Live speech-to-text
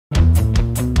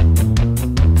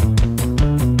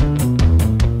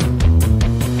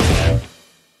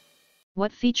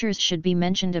What features should be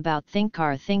mentioned about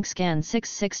THINKCAR ThinkScan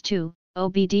 662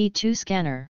 OBD2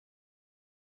 scanner?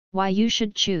 Why you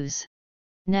should choose.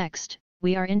 Next,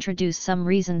 we are introduce some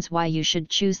reasons why you should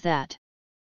choose that.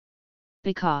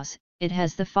 Because it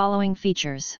has the following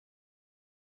features.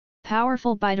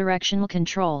 Powerful bidirectional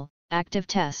control, active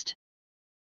test.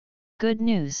 Good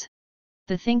news.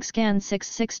 The ThinkScan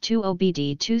 662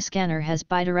 OBD2 scanner has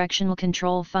bidirectional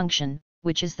control function,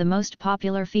 which is the most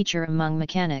popular feature among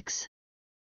mechanics.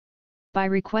 By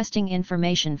requesting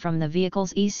information from the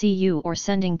vehicle's ECU or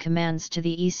sending commands to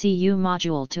the ECU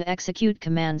module to execute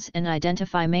commands and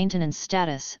identify maintenance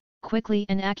status, quickly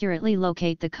and accurately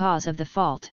locate the cause of the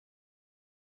fault.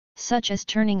 Such as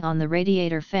turning on the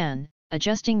radiator fan,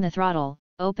 adjusting the throttle,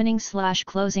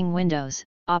 opening/closing windows,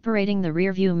 operating the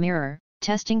rearview mirror,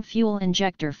 testing fuel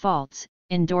injector faults,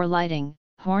 indoor lighting,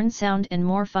 horn sound and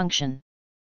more function.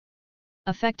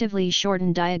 Effectively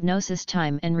shorten diagnosis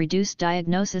time and reduce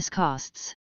diagnosis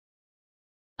costs.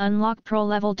 Unlock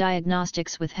pro-level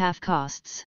diagnostics with half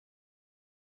costs.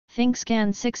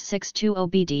 ThinkScan 662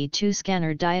 OBD2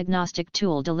 scanner diagnostic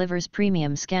tool delivers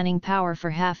premium scanning power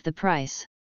for half the price.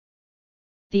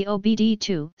 The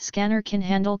OBD2 scanner can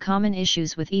handle common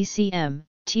issues with ECM,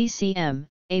 TCM,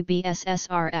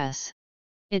 ABS-SRS.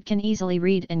 It can easily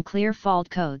read and clear fault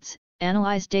codes,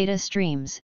 analyze data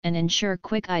streams, and ensure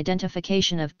quick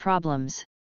identification of problems.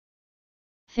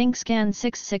 ThinkScan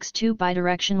 662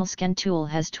 bidirectional scan tool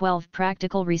has 12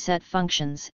 practical reset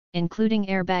functions, including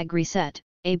Airbag Reset,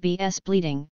 ABS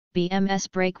bleeding, BMS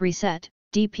brake reset,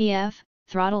 DPF,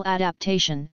 Throttle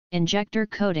Adaptation, Injector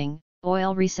Coding,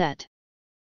 Oil Reset,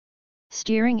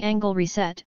 Steering Angle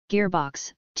Reset,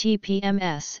 Gearbox,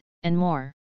 TPMS, and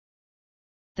more.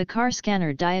 The car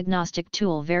scanner diagnostic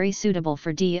tool very suitable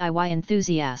for DIY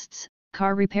enthusiasts,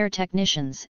 car repair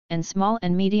technicians, and small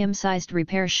and medium-sized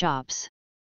repair shops.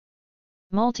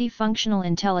 Multifunctional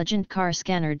intelligent car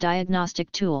scanner diagnostic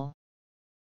tool.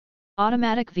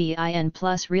 Automatic VIN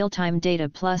plus real-time data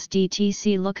plus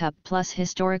DTC lookup plus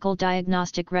historical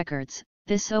diagnostic records.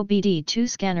 This OBD2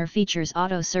 scanner features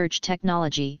auto search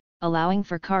technology, allowing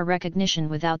for car recognition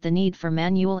without the need for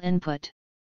manual input.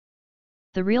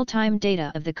 The real-time data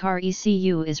of the car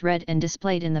ECU is read and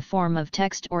displayed in the form of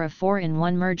text or a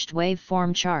 4-in-1 merged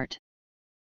waveform chart.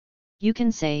 You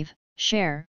can save,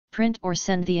 share, print or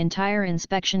send the entire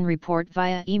inspection report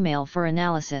via email for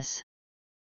analysis.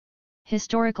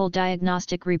 Historical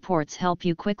diagnostic reports help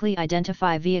you quickly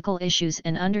identify vehicle issues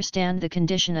and understand the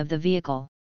condition of the vehicle.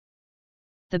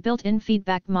 The built-in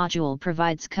feedback module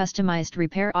provides customized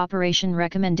repair operation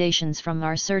recommendations from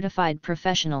our certified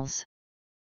professionals.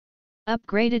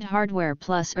 Upgraded hardware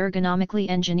plus ergonomically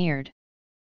engineered.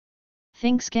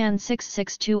 ThinkScan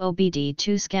 662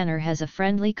 OBD2 scanner has a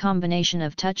friendly combination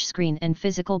of touchscreen and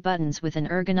physical buttons with an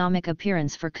ergonomic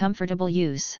appearance for comfortable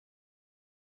use.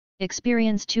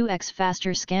 Experience 2x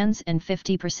faster scans and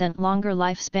 50% longer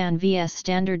lifespan vs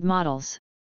standard models.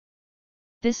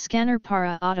 This scanner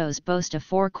para autos boast a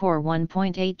 4-core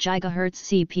 1.8 GHz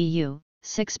CPU,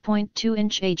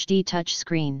 6.2-inch HD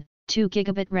touchscreen, 2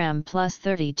 GB RAM plus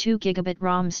 32 GB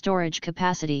ROM storage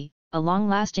capacity, a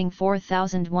long-lasting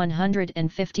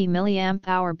 4150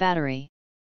 mAh battery.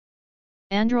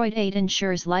 Android 8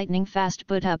 ensures lightning-fast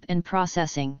boot-up and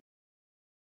processing.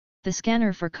 The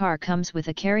scanner for car comes with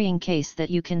a carrying case that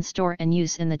you can store and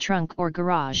use in the trunk or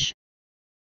garage.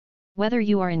 Whether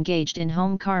you are engaged in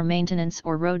home car maintenance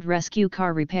or road rescue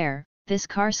car repair, this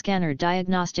car scanner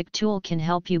diagnostic tool can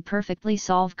help you perfectly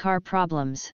solve car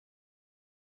problems.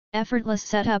 Effortless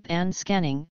setup and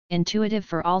scanning, intuitive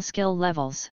for all skill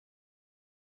levels.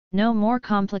 No more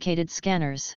complicated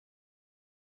scanners.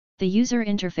 The user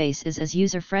interface is as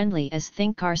user-friendly as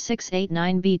ThinkCar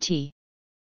 689BT.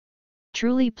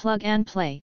 Truly plug and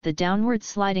play, the downward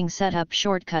sliding setup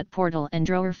shortcut portal and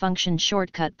drawer function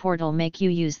shortcut portal make you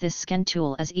use this scan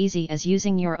tool as easy as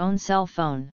using your own cell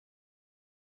phone.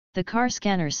 The car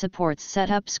scanner supports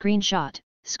setup screenshot,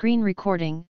 screen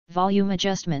recording, volume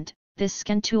adjustment. This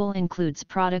scan tool includes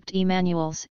product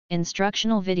e-manuals,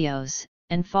 instructional videos,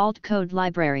 and fault code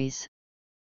libraries.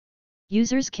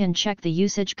 Users can check the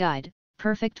usage guide,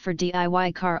 perfect for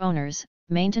DIY car owners,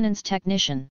 maintenance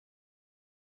technician.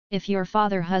 If your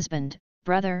father, husband,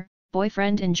 brother,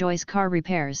 boyfriend enjoys car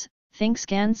repairs,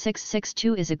 ThinkScan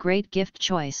 662 is a great gift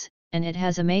choice, and it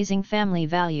has amazing family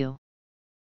value.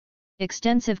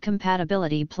 Extensive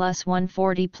compatibility plus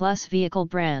 140 plus vehicle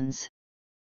brands.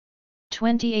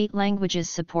 28 languages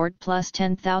support plus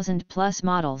 10,000 plus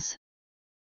models.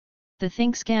 The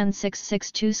ThinkScan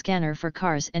 662 scanner for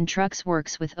cars and trucks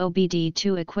works with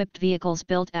OBD2 equipped vehicles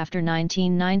built after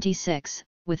 1996,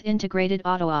 with integrated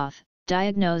auto-auth,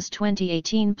 Diagnose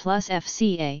 2018 plus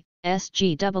FCA,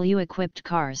 SGW equipped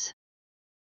cars,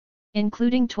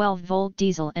 including 12-volt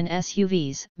diesel and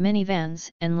SUVs,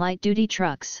 minivans, and light-duty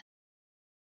trucks.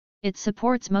 It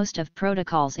supports most of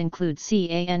protocols include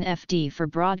CANFD for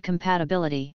broad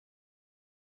compatibility.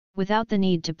 Without the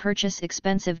need to purchase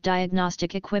expensive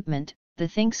diagnostic equipment, the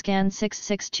ThinkScan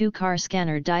 662 car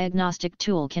scanner diagnostic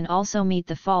tool can also meet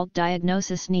the fault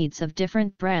diagnosis needs of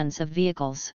different brands of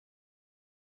vehicles.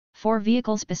 For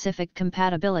vehicle-specific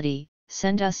compatibility,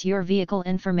 send us your vehicle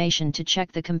information to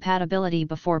check the compatibility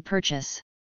before purchase.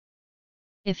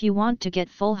 If you want to get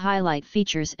full highlight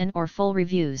features and/or full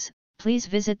reviews, please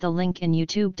visit the link in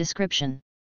YouTube description.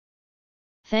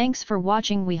 Thanks for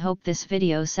watching. We hope this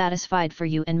video satisfied for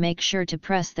you, and make sure to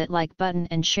press that like button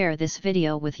and share this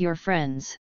video with your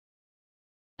friends.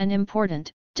 And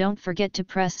important, don't forget to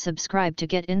press subscribe to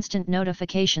get instant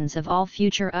notifications of all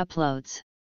future uploads.